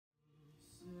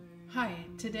Hi,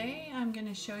 today I'm going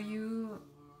to show you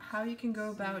how you can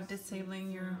go about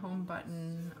disabling your home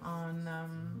button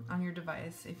on your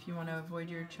device if you want to avoid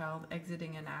your child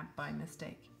exiting an app by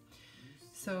mistake.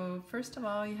 So first of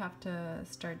all, you have to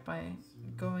start by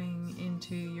going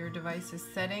into your device's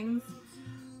settings,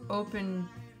 open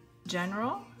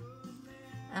General,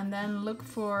 and then look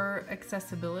for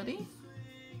Accessibility.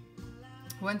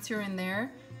 Once you're in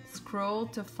there, scroll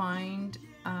to find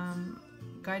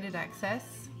Guided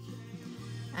Access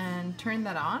and turn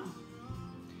that on.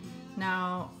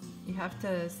 Now you have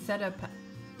to set up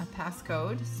a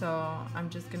passcode, so I'm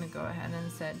just going to go ahead and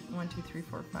set 1 2 3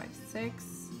 4 5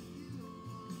 6,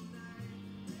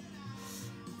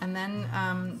 and then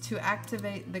to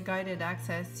activate the guided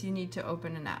access you need to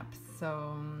open an app.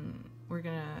 So we're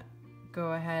gonna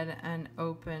go ahead and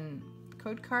open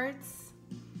code cards.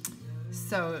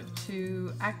 So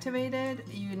to activate it,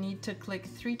 you need to click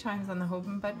 3 times on the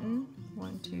home button.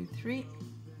 1 2 3.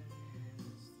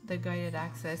 The guided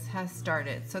access has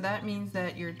started. So that means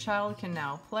that your child can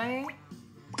now play,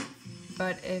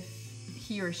 but if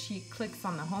he or she clicks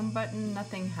on the home button,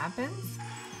 nothing happens.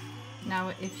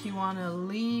 Now if you want to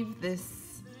leave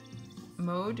this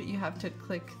mode, you have to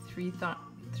click 3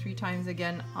 times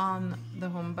again on the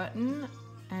home button,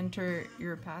 enter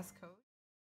your passcode.